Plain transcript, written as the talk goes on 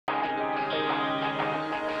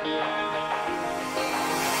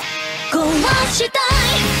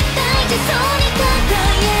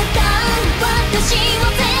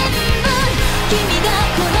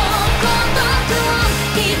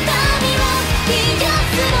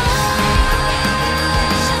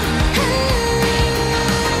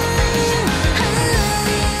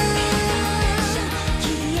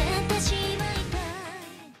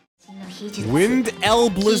Wind L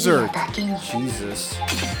Blizzard. Jesus.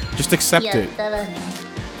 Just accept it.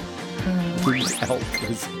 Wind L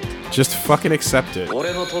Blizzard. Just fucking accept it.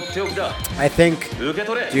 I think,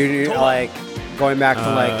 dude, like, going back to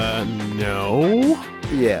like... No?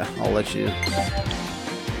 Yeah, I'll let you.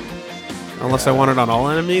 Unless I want it on all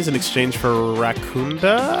enemies in exchange for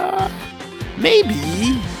Raccoonda?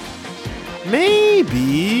 Maybe.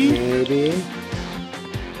 Maybe.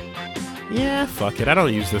 Yeah, fuck it. I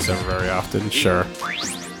don't use this ever very often. Sure.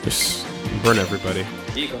 Just burn everybody.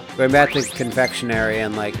 Going back to confectionery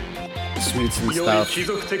and like sweets and stuff.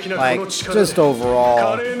 Like, just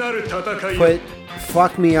overall,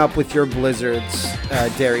 fuck me up with your blizzards,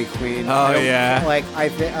 Dairy Queen. Oh yeah. Like I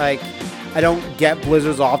don't get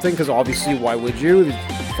blizzards often because obviously why would you? They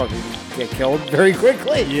fucking get killed very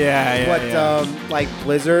quickly. Yeah. But like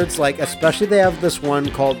blizzards, like especially they have this one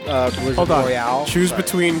called Blizzard Royale. Choose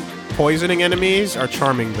between poisoning enemies or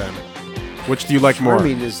charming them. Which do you like more?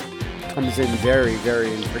 Charming comes in very,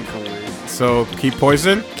 very infrequently. So keep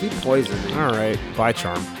poison? Keep poisoning. Alright, bye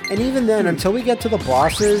charm. And even then, until we get to the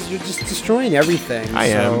bosses, you're just destroying everything. I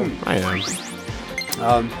am.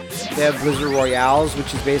 They have Blizzard Royales,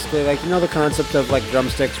 which is basically like, you know the concept of like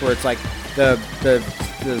drumsticks where it's like the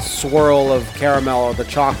swirl of caramel or the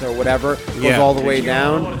chocolate or whatever goes all the way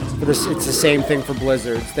down. But it's the same thing for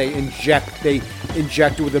blizzards. They inject it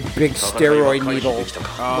with a big steroid needle,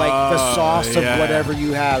 like the sauce of whatever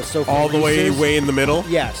you have. So all the way in the middle.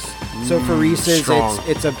 Yes. So for Reese's,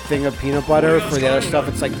 it's a thing of peanut butter. For the other stuff,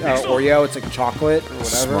 it's like Oreo. It's like chocolate or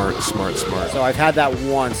whatever. Smart. So I've had that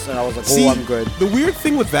once, and I was like, "Oh, I'm good." The weird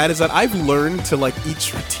thing with that is that I've learned to like eat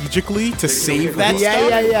strategically to save that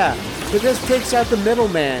stuff. Yeah. But this takes out the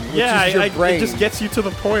middleman. Which is your brain. It just gets you to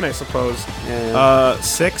the point, I suppose. Yeah.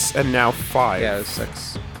 6 and now 5. Yeah, it was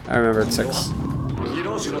 6. I remember it's 6.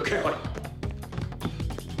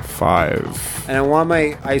 5. And I want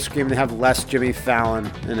my ice cream to have less Jimmy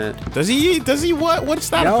Fallon in it. Does he? What?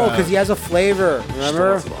 What's that about? No, because he has a flavor.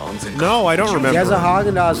 Remember? No, I don't remember. He has a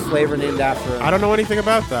Haagen-Dazs flavor named after him. I don't know anything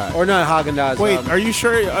about that. Or not Haagen-Dazs. Wait, are you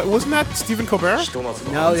sure? Wasn't that Stephen Colbert?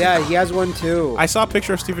 No, yeah, he has one too. I saw a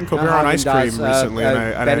picture of Stephen Colbert on ice cream recently.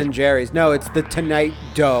 Ben and Jerry's. No, it's the Tonight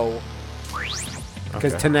Dough.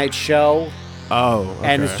 Because Tonight Show. Oh,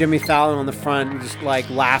 okay. And it's Jimmy Fallon on the front, just like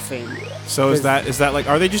laughing. So is that like,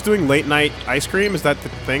 are they just doing late night ice cream? Is that the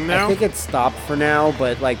thing now? I think it stopped for now,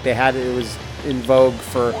 but like it was in vogue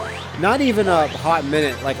for not even a hot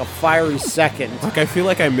minute, like a fiery second. Like I feel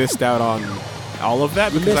like I missed out on all of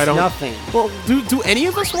that because I don't. Nothing. Well, do any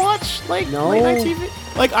of us watch like late night TV?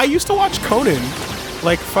 Like I used to watch Conan,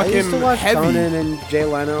 like fucking I used to watch heavy. Conan and Jay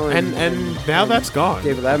Leno and now that's gone.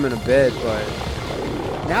 David Letterman a bit, but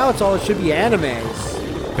now it should be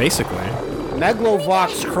animes. Basically.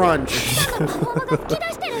 Megalovox Crunch.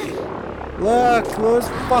 Look, those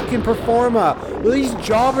fucking Performa. These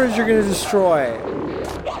jobbers you're gonna destroy.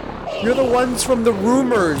 You're the ones from the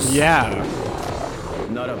rumors. Yeah.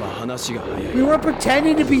 We weren't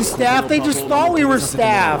pretending to be staff. They just thought we were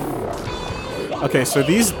staff. Okay, so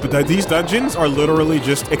these dungeons are literally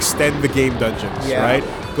just extend the game dungeons, right?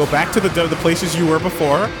 Go back to the places you were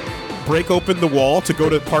before. Break open the wall to go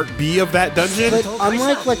to part B of that dungeon. But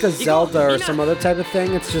unlike like a Zelda or some other type of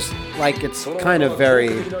thing, it's just like it's kind of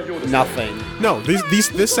very nothing. No,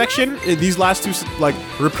 this section, these last two like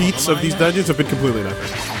repeats of these dungeons have been completely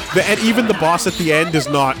nothing. And even the boss at the end is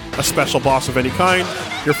not a special boss of any kind.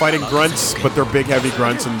 You're fighting grunts, but they're big, heavy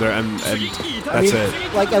grunts, and that's it.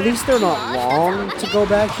 Like at least they're not long to go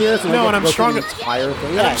back here. So no, and I'm strong. Entire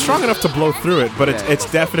thing. Yeah, I'm strong enough to blow through it, but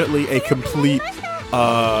it's definitely a complete.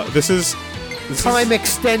 This is time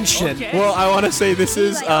extension. Well, I want to say this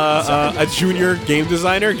is a junior game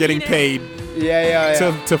designer getting paid.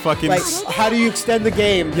 Yeah. To fucking like, how do you extend the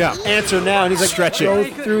game? Yeah. Answer now. And he's like, stretch it. Go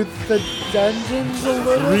through the dungeons a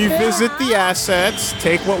little Revisit the assets.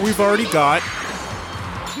 Take what we've already got.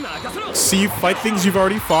 Fight things you've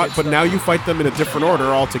already fought, but now you fight them in a different order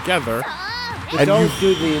altogether. And don't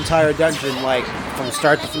do the entire dungeon like from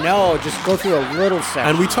start to finish. No, just go through a little section.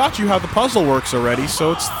 And we taught you how the puzzle works already,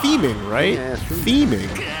 so it's theming, right? Yeah, theming.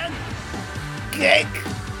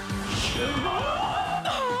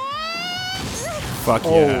 Fuck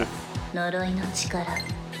yeah.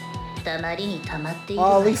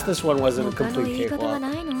 Well, at least this one wasn't a complete cakewalk.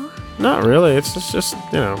 Not really. It's just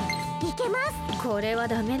you know.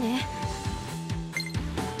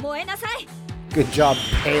 Good job,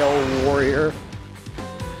 Pale Warrior.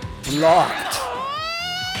 Locked.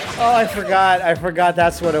 Oh, I forgot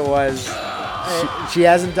that's what it was. She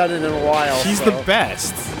hasn't done it in a while. She's the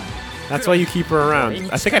best. That's why you keep her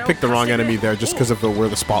around. I think I picked the wrong enemy there just because of where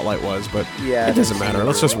the spotlight was, but yeah, it doesn't matter.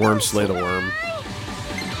 Let's just worm slay the worm.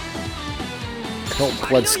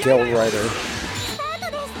 Blood skill writer.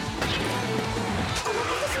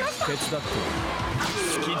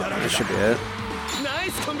 That should be it.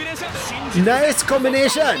 Nice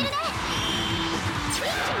combination!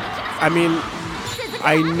 I mean,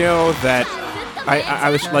 I know that I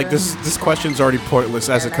was like, this question's already pointless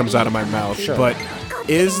as it comes out of my mouth, sure. But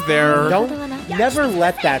is there... Never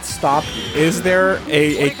let that stop you. Is there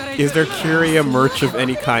is there Curia merch of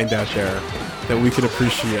any kind out there that we can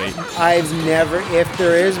appreciate? I've never, if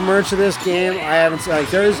there is merch of this game, I haven't seen, like,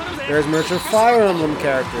 there's merch of Fire Emblem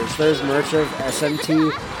characters, there's merch of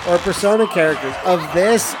SMT or Persona characters. Of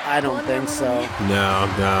this, I don't think so. No.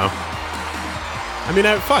 I mean,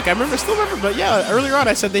 I still remember, but yeah, earlier on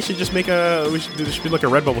I said they should just make there should be like a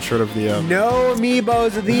Redbubble shirt of the... No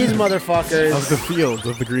amiibos of these motherfuckers. Of the field,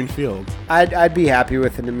 of the green field. I'd be happy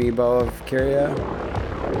with an amiibo of Kyria.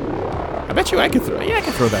 I bet you I could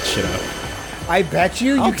throw that shit out. I bet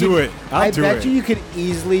you I'll do it. I bet you could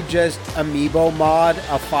easily just amiibo mod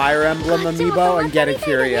a Fire Emblem amiibo and get a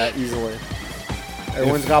Kyria easily.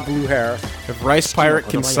 Everyone's got blue hair. If Rice Pirate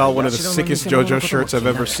can sell one of the sickest JoJo shirts I've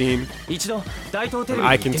ever seen, then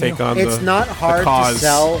I can take on It's not hard to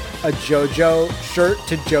sell a JoJo shirt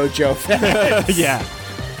to JoJo fans. Yeah.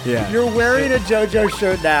 You're wearing a JoJo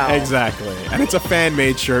shirt now. Exactly. And it's a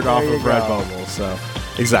fan-made shirt off of Redbubble, so...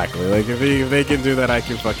 Exactly. Like, if they can do that, I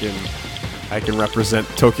can represent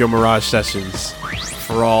Tokyo Mirage Sessions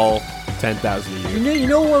for all 10,000 a year. You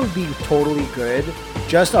know what would be totally good?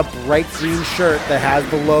 Just a bright green shirt that has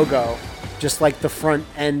the logo, just like the front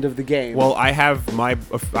end of the game. Well, I have my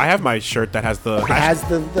shirt that has the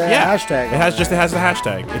hashtag. It has the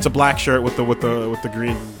hashtag. It's a black shirt with the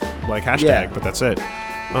green like hashtag, but that's it.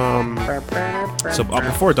 So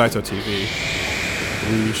before Daito TV,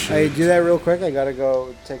 we should. Hey, do that real quick. I gotta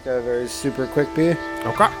go take a very super quick pee.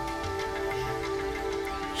 Okay.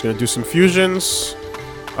 Just gonna do some fusions,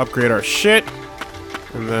 upgrade our shit,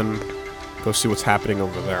 and then go see what's happening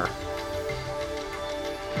over there.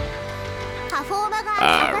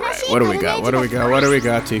 Alright, what do we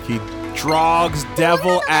got, Tiki? Drog's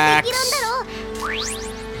Devil Axe.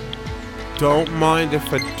 Don't mind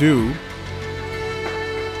if I do.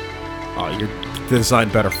 Oh, your design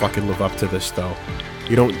better fucking live up to this, though.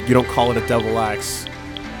 You don't call it a Devil Axe.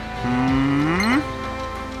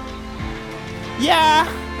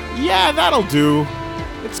 Yeah, that'll do.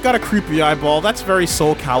 It's got a creepy eyeball. That's very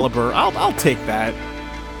Soul Calibur. I'll take that.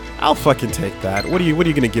 I'll fucking take that. What are you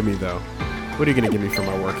gonna give me though? What are you gonna give me for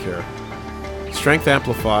my work here? Strength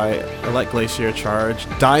Amplify, Elect Glacier Charge,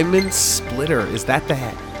 Diamond Splitter. Is that the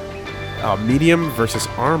medium versus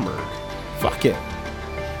armor? Fuck it.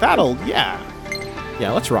 Yeah,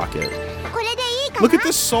 let's rock it. Look at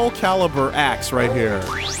this Soul Calibur axe right here.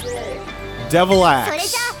 Devil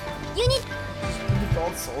Axe.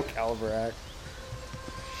 Called Soul Calibur axe.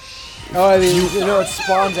 Oh, I mean, it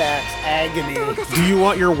spawns axe. Agony. Do you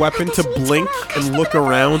want your weapon to blink and look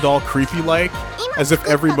around all creepy-like, as if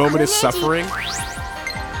every moment is suffering?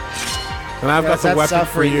 And I've got the weapon suffering.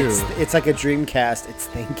 for you. It's like a Dreamcast. It's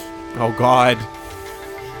thinking. Oh God.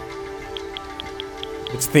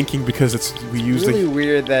 It's thinking because we used really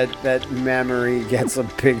weird that Mamory gets a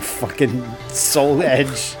big fucking soul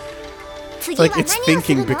edge. It's like it's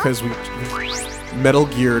thinking because we Metal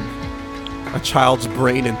Geared a child's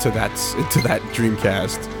brain into that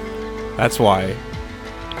Dreamcast. That's why.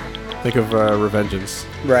 Think of Revengeance.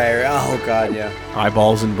 Right. Oh God, yeah.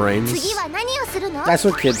 Eyeballs and brains. That's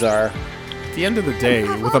what kids are. At the end of the day,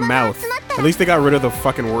 with a mouth. At least they got rid of the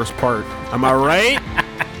fucking worst part. Am I right?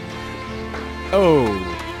 Oh.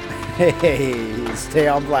 Hey, stay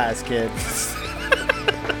on blast, kids.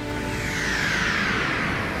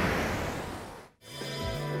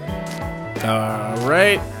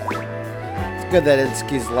 Alright. It's good that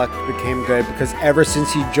Itsuki's luck became good, because ever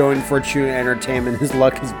since he joined Fortuna Entertainment, his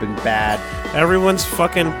luck has been bad. Everyone's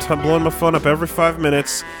fucking blowing my phone up every 5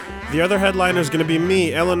 minutes. The other headliner is going to be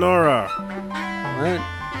me, Eleonora.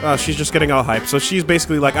 What? She's just getting all hyped. So she's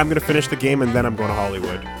basically like, I'm going to finish the game and then I'm going to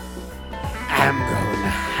Hollywood. I'm going to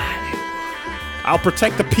Hollywood. I'll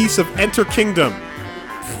protect the peace of Enter Kingdom.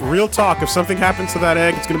 Real talk, if something happens to that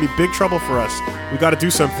egg, it's going to be big trouble for us. We got to do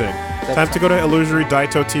something. Time to go to Illusory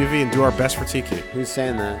Daito TV and do our best for Tiki. Who's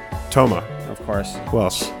saying that? Toma. Of course. Who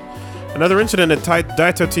else? Another incident at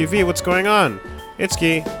Daito TV. What's going on?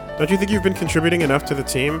 Itsuki, don't you think you've been contributing enough to the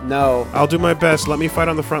team? No. I'll do my best. Let me fight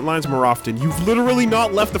on the front lines more often. You've literally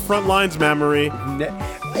not left the front lines, Mamoru.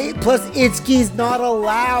 Plus, Itsuki's not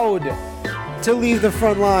allowed to leave the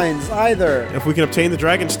front lines either. If we can obtain the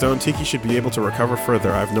Dragon Stone, Tiki should be able to recover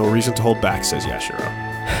further. I have no reason to hold back, says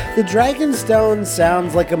Yashiro. The Dragon Stone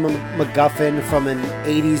sounds like a MacGuffin from an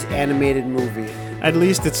 80s animated movie. At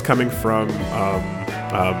least it's coming from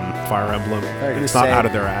Fire Emblem. It's not out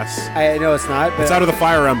of their ass. I know it's not, but... It's out of the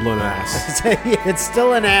Fire Emblem ass. It's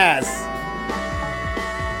still an ass.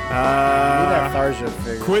 That Tharja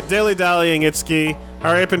figure. Quit dilly-dallying, Itsuki.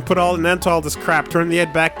 Hurry up and put an end to all this crap. Turn the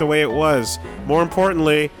head back the way it was. More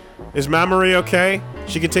importantly, is Mamoru okay?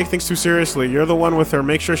 She can take things too seriously. You're the one with her.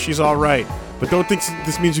 Make sure she's all right. But don't think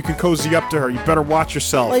this means you can cozy up to her. You better watch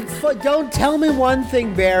yourself. Like, don't tell me one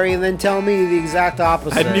thing, Barry, and then tell me the exact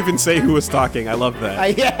opposite. I didn't even say who was talking. I love that.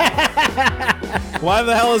 Why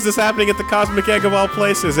the hell is this happening at the Cosmic Egg of all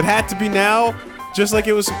places? It had to be now, just like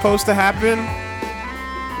it was supposed to happen.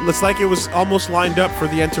 Looks like it was almost lined up for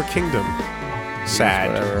the Enter Kingdom.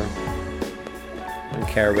 Sad. Whatever. I don't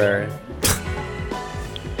care, Barry.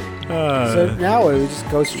 So now we just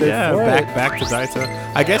go straight for it. Back to Daita.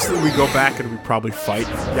 I guess that we go back and we probably fight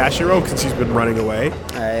Yashiro since he's been running away.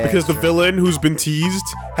 Because the villain who's been teased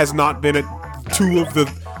has not been at 2 of the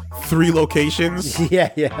 3 locations.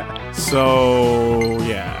 Yeah. So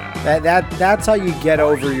yeah. That's how you get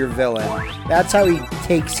over your villain. That's how he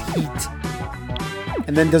takes heat.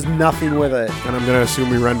 And then does nothing with it. And I'm gonna assume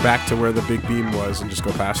we run back to where the big beam was and just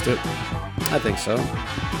go past it. I think so.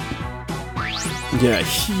 Yeah,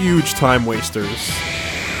 huge time wasters.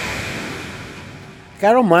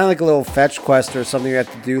 I don't mind like a little fetch quest or something you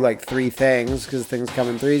have to do like 3 things, because things come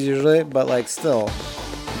in 3s usually, but like still.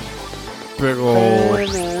 Big ol'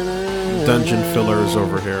 dungeon fillers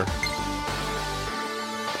over here.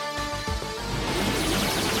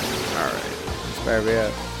 Alright. That's better be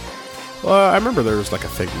it. Well, I remember there was like a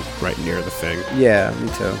thing right near the thing. Yeah, me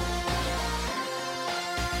too.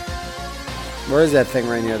 Where is that thing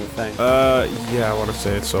right near the thing? Yeah, I want to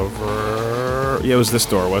say it's over... Yeah, it was this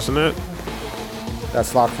door, wasn't it?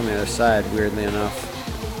 That's locked from the other side, weirdly enough.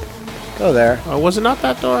 Go there. Oh, was it not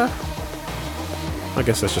that door? I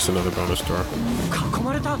guess that's just another bonus door.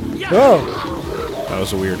 Oh! That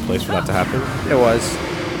was a weird place for that to happen. It was.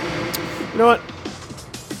 You know what?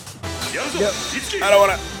 Yep. I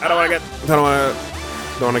don't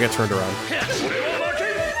wanna get turned around.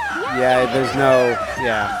 Yeah, there's no...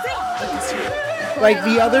 Yeah. Like,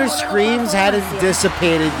 the other screams hadn't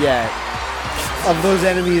dissipated yet. Of those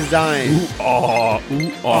enemies dying.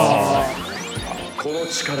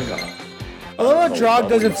 Although a Drog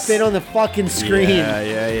doesn't fit on the fucking screen.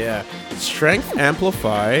 Yeah. Strength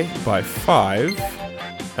amplify by 5.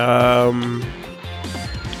 I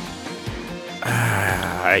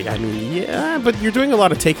mean, yeah, but you're doing a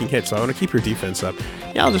lot of taking hits, so I want to keep your defense up.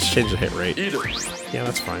 Yeah, I'll just change the hit rate. Yeah,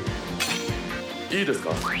 that's fine.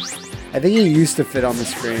 I think he used to fit on the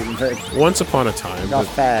screen, but once upon a time. Got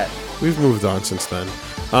fat. We've moved on since then.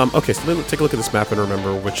 Okay, so let's take a look at this map and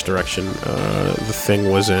remember which direction the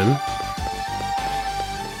thing was in.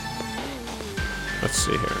 Let's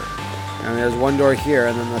see here. And there's one door here,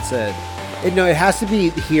 and then that's it. No, it has to be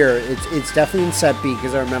here. It's definitely in set B,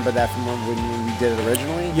 because I remember that from when we did it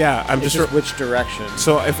originally. Yeah, I'm just which direction.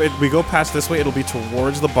 So if we go past this way, it'll be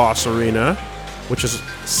towards the boss arena, which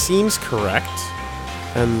seems correct.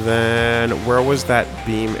 And then where was that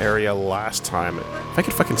beam area last time? If I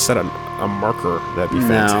could fucking set a marker, that'd be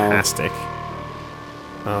fantastic.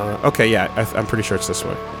 Okay, yeah, I'm pretty sure it's this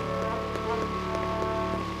way.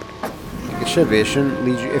 It should be. It shouldn't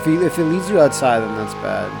lead you. If it leads you outside, then that's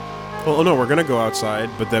bad. Well, no, we're gonna go outside,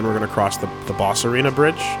 but then we're gonna cross the boss arena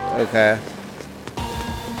bridge. Okay. I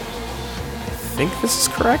think this is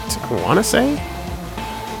correct. I want to say.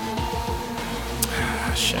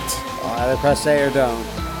 Shit. Either press A or don't.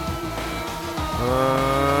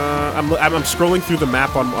 I'm scrolling through the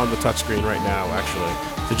map on the touchscreen right now, actually,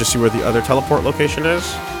 to just see where the other teleport location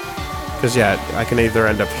is. Because yeah, I can either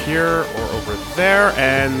end up here or over there,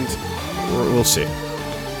 and we'll see.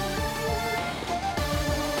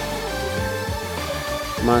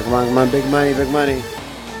 Come on, big money. Like,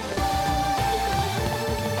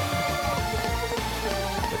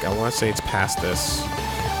 I want to say it's past this.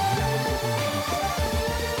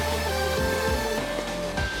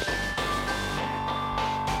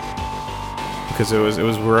 Because it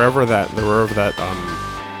was wherever that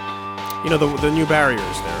you know, the new barriers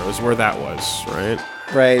there. It was where that was, right?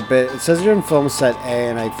 Right, but it says you're in film set A,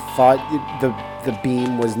 and I thought the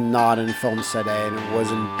beam was not in film set A, and it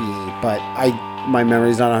was in B, but my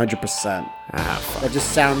memory's not 100%. Ah, fuck. That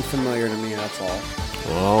just sounds familiar to me, that's all.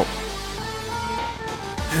 Well.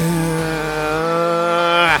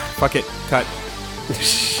 Fuck it. Cut.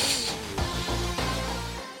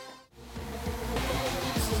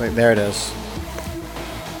 Like, there it is.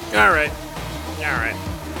 Alright. Alright.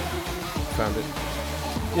 Found it.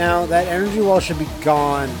 Now, that energy wall should be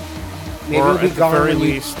gone. Maybe Or it'll be at the gone very when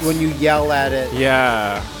least. when you yell at it.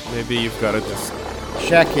 Yeah. Maybe you've got to just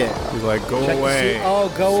Check it. be like, go Check to away. see- Oh,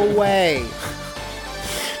 go away.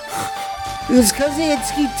 It's because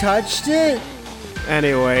Itsuki touched it?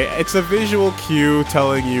 Anyway, it's a visual cue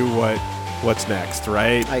telling you what's next,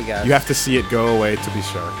 right? I guess. You have to see it go away to be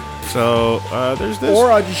sure. So, there's this.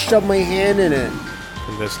 Or I'll just shove my hand in it.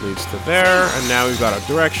 And this leads to there, and now we've got a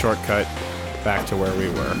direct shortcut back to where we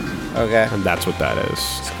were. Okay. And that's what that is.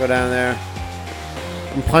 Let's go down there.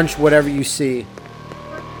 And punch whatever you see.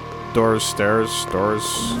 Doors, stairs, doors,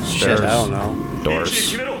 stairs. Shit, I don't know.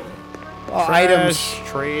 Doors. Oh, items.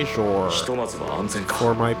 Treasure.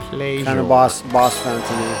 For my pleasure. Kind of boss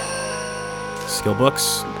fountain. Skill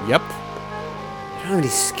books. Yep. I don't have any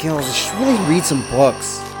skills. I should really read some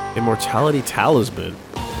books. Immortality Talisman.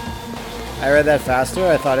 I read that faster.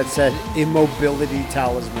 I thought it said immobility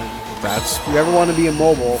talisman. That's... If you ever want to be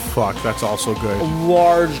immobile, Fuck, that's also a good.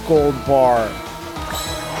 large gold bar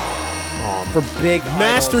for big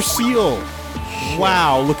Master idols. Seal.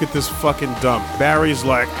 Wow, look at this fucking dump. Barry's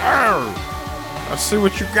like, "Arr, I see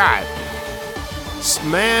what you got.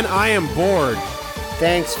 Man, I am bored."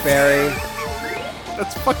 Thanks, Barry.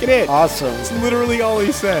 That's fucking it. Awesome. That's literally all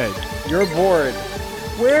he said. You're bored.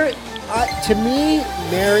 Where, to me,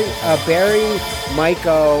 Barry,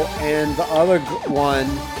 Maiko, and the other one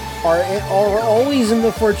are always in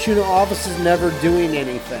the Fortuna offices, never doing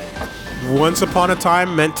anything. Once upon a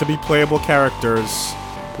time, meant to be playable characters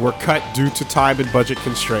were cut due to time and budget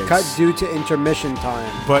constraints. Cut due to intermission time.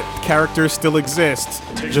 But characters still exist,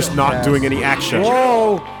 just not Yes. doing any action.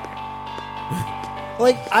 Whoa!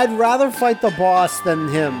 Like, I'd rather fight the boss than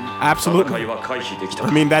him. Absolutely.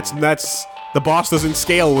 I mean, that's the boss doesn't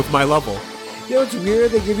scale with my level. You know what's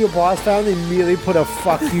weird? They give you a boss down, they immediately put a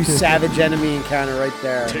fuck you savage enemy encounter right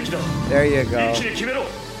there. There you go.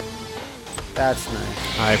 That's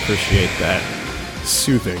nice. I appreciate that.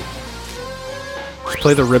 Soothing. Just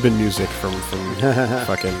play the ribbon music from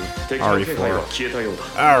fucking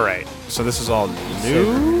RE4. Alright, so this is all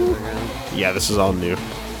new? Yeah, this is all new.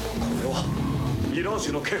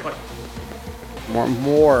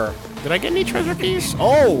 More. Did I get any treasure keys?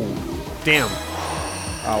 Oh! Damn.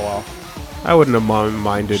 Oh well. I wouldn't have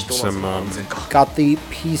minded some, Got the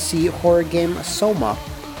PC horror game Soma.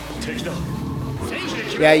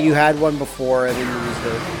 Yeah, you had one before, I didn't use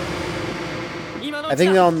it. I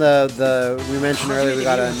think on the we mentioned earlier we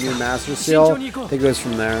got a new Master Seal. I think it was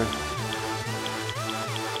from there.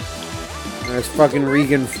 There's fucking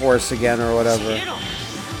Regan Force again or whatever.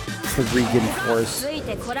 Regan Force.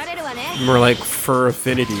 more like fur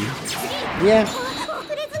affinity. Yeah.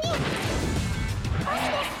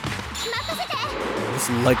 This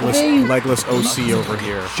legless OC over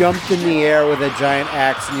here. Jumped in the air with a giant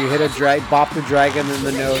axe and you hit bopped the dragon in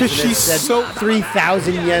the nose. And it She's said so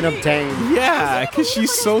 3,000 yen obtained. Yeah, because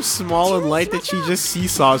she's so small and light that she just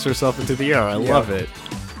seesaws herself into the air. I love it.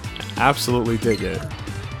 Absolutely dig it.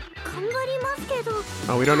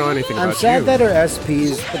 Oh, we don't know anything about you. I'm sad that her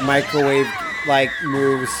SP's microwave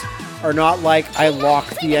moves are not like I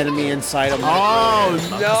locked the enemy inside a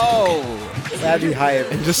microwave. Oh no! That'd be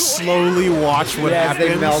hype. And just slowly watch what Yeah, happens.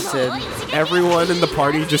 they melted. Everyone in the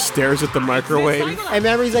party just stares at the microwave. And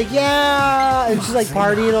Memory's like, yeah! And she's like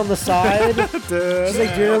partying on the side. She's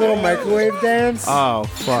like doing a little microwave dance. Oh,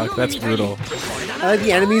 fuck. That's brutal.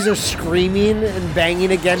 The enemies are screaming and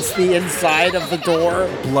banging against the inside of the door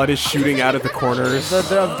Blood is shooting out of the corners.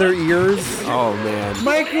 of their ears. Oh, man.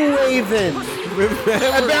 Microwaving!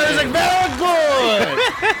 And Barry's like, very good!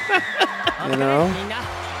 You know?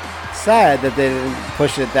 Sad that they didn't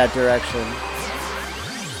push it that direction.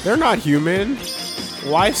 They're not human.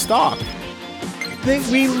 Why stop?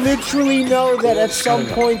 We literally know that at some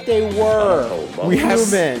point they were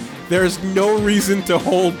human. There's no reason to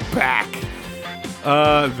hold back.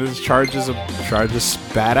 This charge is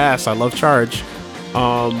badass. I love charge.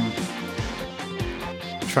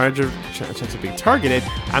 Charge to be targeted.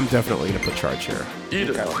 I'm definitely gonna put charge here.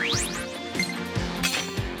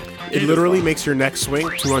 It literally makes your next swing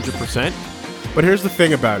 200%. But here's the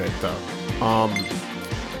thing about it, though.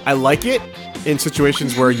 I like it in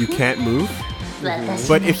situations where you can't move.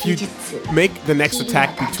 But if you make the next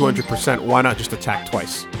attack be 200%, why not just attack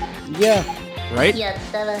twice? Yeah. Right?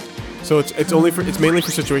 So it's mainly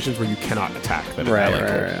for situations where you cannot attack. Right.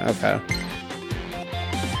 Okay.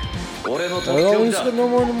 Oh,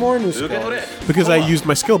 no more new skills. Because I used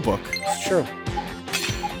my skill book. It's true.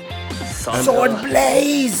 Sword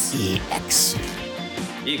Blaze! EX.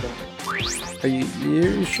 Are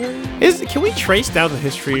you sure? Can we trace down the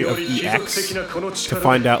history of EX to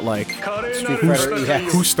find out like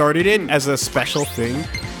who started it as a special thing?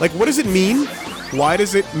 Like, what does it mean? Why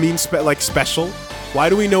does it mean special? Why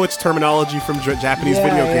do we know its terminology from Japanese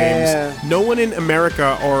video games? Yeah. No one in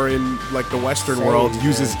America or in like the Western world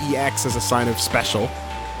uses EX as a sign of special,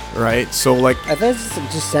 right? So like, I think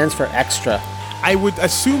it just stands for extra. I would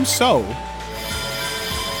assume so,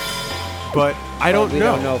 but I don't know. We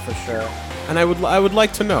don't know for sure. And I would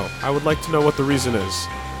like to know. I would like to know what the reason is.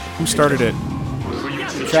 Who started it?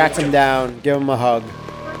 Track him down. Give him a hug.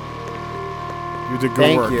 You did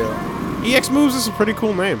good work. Thank you. EX Moves is a pretty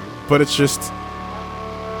cool name, but it's just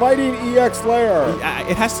Fighting EX Lair.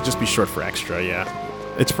 It has to just be short for extra. Yeah,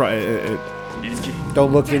 it's probably.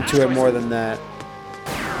 Don't look into it more than that.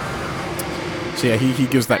 So yeah, he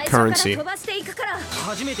gives that currency. He's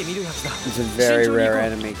a very rare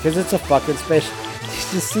enemy because it's a fucking space.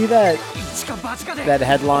 Did you see that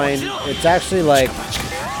headline? It's actually like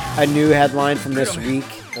a new headline from this week,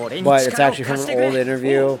 but it's actually from an old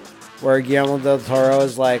interview where Guillermo del Toro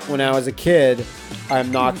is like, when I was a kid,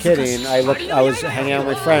 I'm not kidding. I was hanging out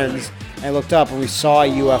with my friends. I looked up and we saw a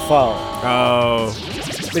UFO. Oh.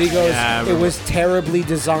 But he goes, it was terribly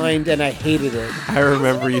designed and I hated it. I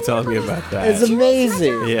remember you telling me about that. It's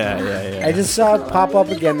amazing. Yeah. I just saw it pop up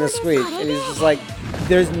again this week, and he's just like,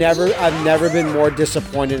 I've never been more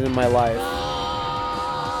disappointed in my life.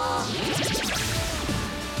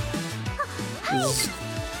 This is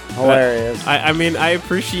hilarious. I mean, I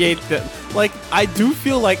appreciate that. Like, I do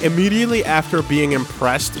feel like immediately after being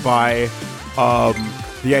impressed by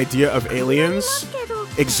the idea of aliens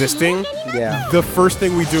existing, the first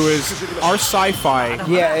thing we do is our sci-fi.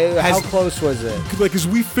 Yeah, how close was it? Like, because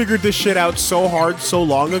we figured this shit out so hard so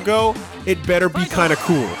long ago, it better be kind of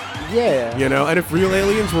cool. Yeah. You know, and if real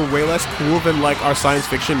aliens were way less cool than like our science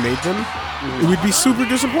fiction made them, we'd be super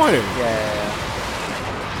disappointed.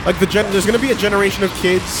 Yeah. Like there's gonna be a generation of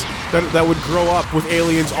kids that would grow up with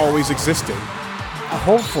aliens always existing.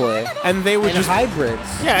 Hopefully. And they would just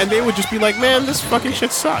hybrids. Yeah, and they would just be like, man, this fucking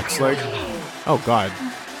shit sucks. Like, oh god,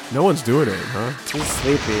 no one's doing it, huh? He's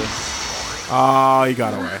sleepy. Oh, he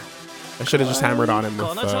got away. I should have just hammered on him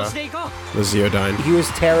with the Zeodyne. He was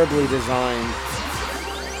terribly designed.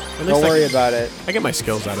 Don't worry about it. I get my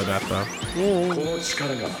skills out of that, though. Yeah.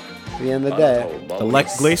 At the end of the day. The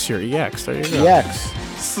Glacier EX, there you go. EX.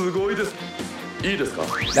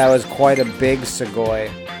 That was quite a big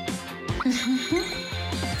Sugoi.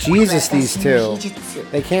 Jesus, these two.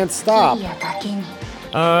 They can't stop. Do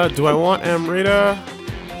I want Amrita?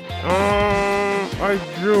 I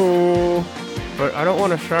do. But I don't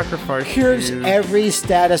want to sacrifice Cures you. every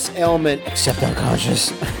status ailment except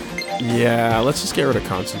unconscious. Yeah, let's just get rid of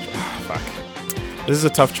concentrate. Oh, fuck. This is a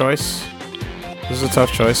tough choice.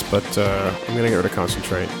 But I'm gonna get rid of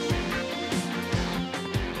concentrate.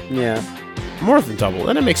 Yeah. More than double.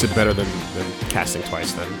 Then it makes it better than casting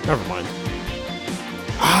twice then. Never mind.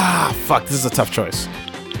 Ah, fuck. This is a tough choice.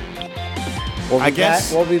 I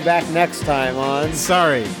guess we'll be back next time on.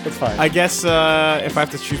 Sorry. It's fine. I guess if I have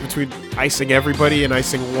to choose between icing everybody and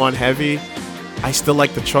icing one heavy, I still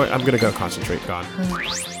like the choice. I'm gonna go concentrate. Gone.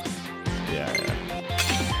 Yeah.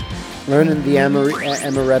 Learning the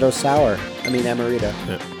amaretto sour. I mean amarita.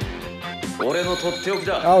 Yeah.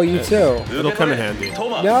 Oh, you too. It'll come in handy.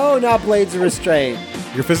 No, not Blades of Restraint.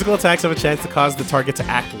 Your physical attacks have a chance to cause the target to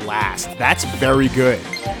act last. That's very good.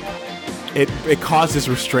 It causes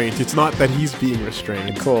restraint. It's not that he's being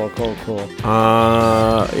restrained. Cool.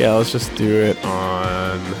 Yeah, let's just do it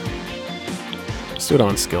on... Let's do it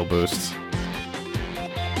on skill boost.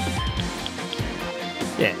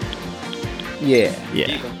 Yeah.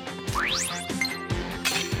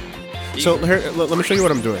 So here, let me show you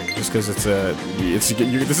what I'm doing, just because this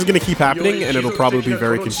is going to keep happening, and it'll probably be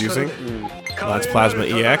very confusing. That's Plasma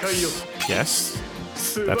EX. Yes.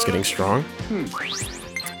 That's getting strong.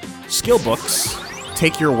 Skill books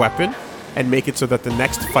take your weapon and make it so that the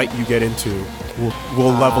next fight you get into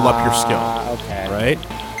will level up your skill. Okay. Right?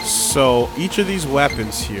 So each of these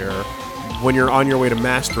weapons here, when you're on your way to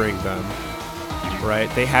mastering them, right,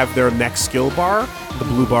 they have their next skill bar, the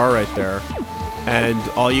blue bar right there, and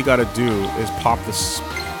all you gotta do is pop these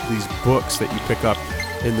books that you pick up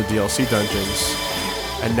in the DLC dungeons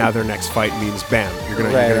and now their next fight means bam, you're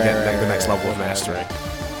gonna get the next level of mastery.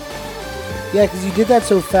 Yeah, because you did that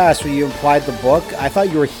so fast where you implied the book. I thought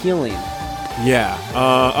you were healing. Yeah.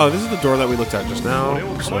 Oh, this is the door that we looked at just now,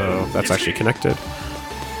 so that's actually connected.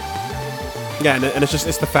 Yeah, and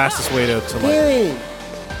it's the fastest way to like. Healing.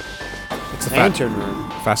 It's the Lantern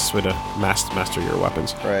room. fastest way to master your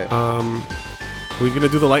weapons. Right. We gonna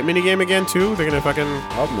do the light mini game again too? They're gonna fucking.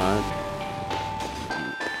 Hope not.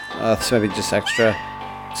 This might be just extra.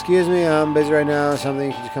 Excuse me, I'm busy right now.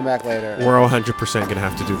 Something, could you come back later? We're 100% gonna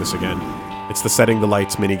have to do this again. It's the setting the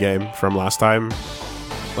lights mini game from last time.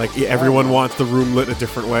 Like everyone wants the room lit a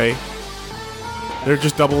different way. They're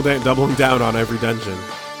just doubling down on every dungeon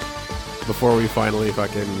before we finally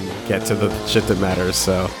fucking get to the shit that matters.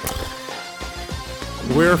 So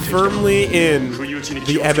we're firmly in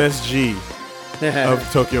the MSG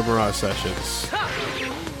of Tokyo Mirage Sessions.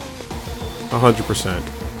 100%.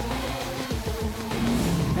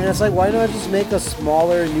 And it's like, why not just make a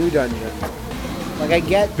smaller new dungeon? Like, I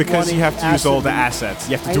get because you have to use all the assets.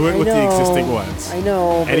 You have to do it with the existing ones. I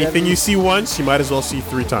know. Anything you see once, you might as well see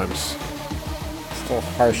 3 times. Still a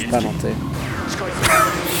harsh penalty.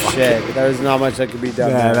 Shit, there's not much that could be done.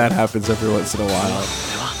 Yeah, that happens every once in a while.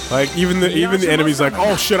 Like even the enemy's like,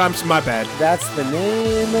 oh shit, my bad. That's the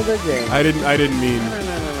name of the game. I didn't mean.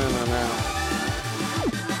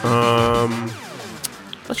 No.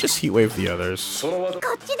 Let's just heat wave the others.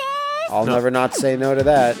 I'll never not say no to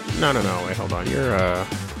that. No. Wait, hold on.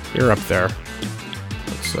 You're up there.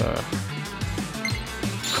 Let's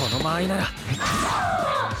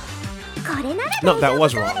No, that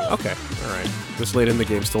was wrong. Okay, all right. This late in the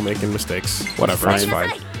game, still making mistakes. Whatever, it's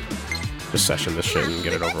fine. Just session this shit and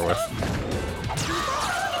get it over with.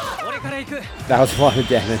 That was a lot of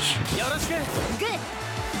damage.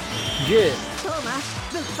 Good.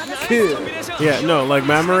 Yeah, no, like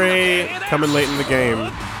Mamori coming late in the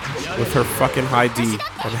game with her fucking high D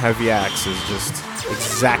and heavy axe is just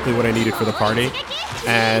exactly what I needed for the party.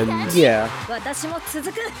 And yeah,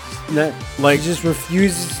 like he just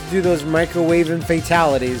refuses to do those microwaving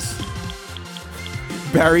fatalities.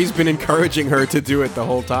 Barry's been encouraging her to do it the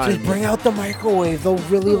whole time. Just bring out the microwave; they'll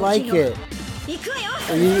really like it.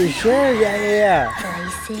 Are you sure? Yeah.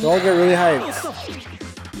 They'll all get really hyped.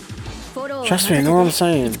 Trust me, I know what I'm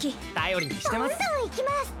saying.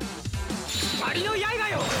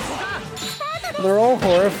 They're all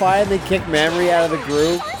horrified. They kick Mamori out of the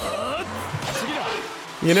group.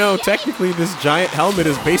 You know, technically, this giant helmet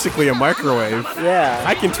is basically a microwave. Yeah.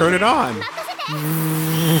 I can turn it on.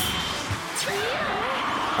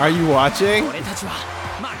 Are you watching?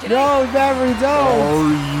 No, Mamori, don't.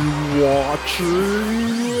 Are you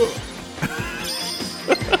watching?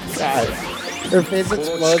 God. Her face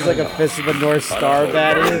explodes like a fist of a North Star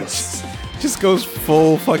battery. Just goes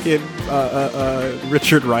full fucking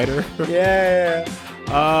Richard Rider. Yeah.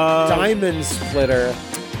 Diamond Splitter.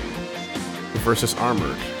 Versus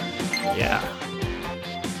Armored. Yeah.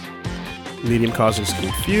 Medium causing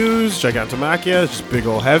confused. Gigantomachia is just big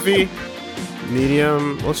ol' heavy.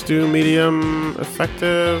 Medium. Let's do medium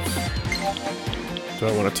effective. Do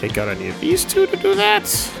I want to take out any of these two to do that?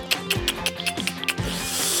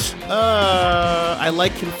 I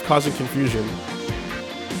like causing confusion,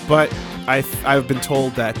 but I've been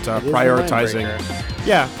told that prioritizing,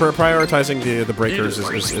 prioritizing the breakers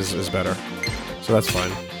is better, so that's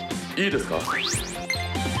fine.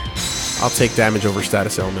 I'll take damage over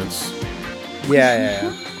status elements.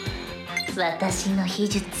 Yeah.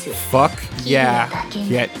 Fuck yeah,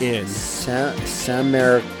 get in.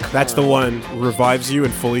 Samir. That's the one. Revives you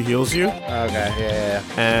and fully heals you. Okay, yeah.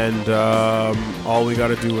 And all we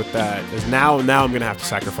gotta do with that is now I'm gonna have to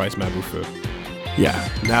sacrifice Mabufu. Yeah,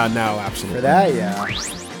 now absolutely. For that, yeah.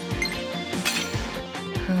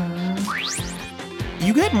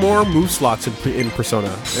 You get more move slots in Persona.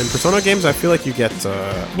 In Persona games, I feel like you get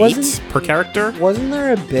 8 per character. Wasn't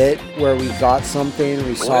there a bit where we got something,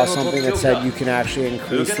 we saw something that said you can actually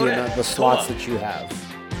increase the slots that you have?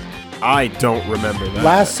 I don't remember that.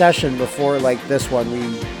 Last session before like this one,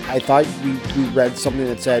 I thought we read something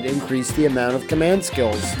that said increase the amount of command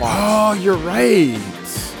skills slots. Oh, you're right.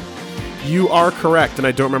 You are correct, and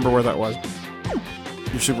I don't remember where that was.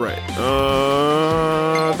 You should right.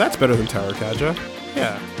 That's better than Tower Kaja.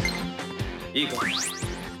 Yeah.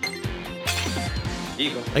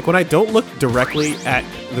 Like when I don't look directly at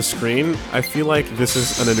the screen, I feel like this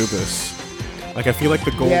is an Anubis. Like I feel like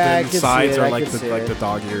the golden sides are like the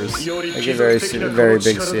dog ears. I can very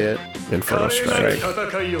big see it. Inferno Strike.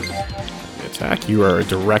 Attack. You are a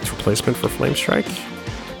direct replacement for Flame Strike.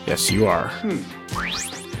 Yes, you are.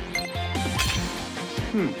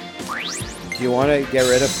 Do you want to get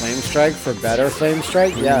rid of Flame Strike for better Flame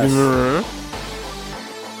Strike? Yes.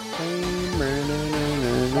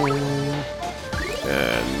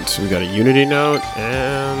 And we got a Unity note,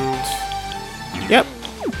 and yep,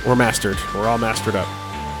 we're mastered. We're all mastered up.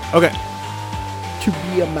 Okay. To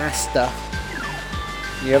be a master.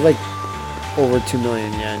 You have like over 2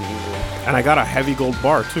 million yen easily. And I got a heavy gold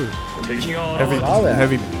bar too.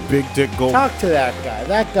 Heavy big dick gold. Talk to that guy.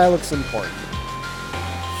 That guy looks important.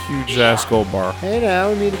 Huge ass gold bar. Hey now,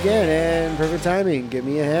 we meet again, and perfect timing. Give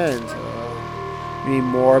me a hand. We need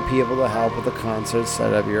more people to help with the concert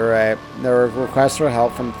setup. You're right. There are requests for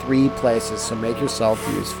help from 3 places, so make yourself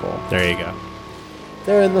useful. There you go.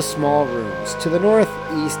 They're in the small rooms to the north,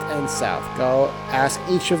 east, and south. Go ask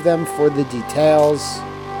each of them for the details.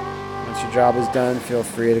 Once your job is done, feel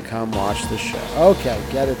free to come watch the show. Okay,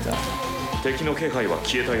 get it done.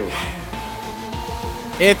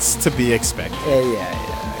 It's to be expected. Yeah, I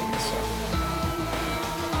guess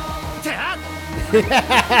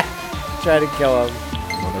so. Try to kill him.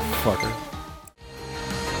 Motherfucker.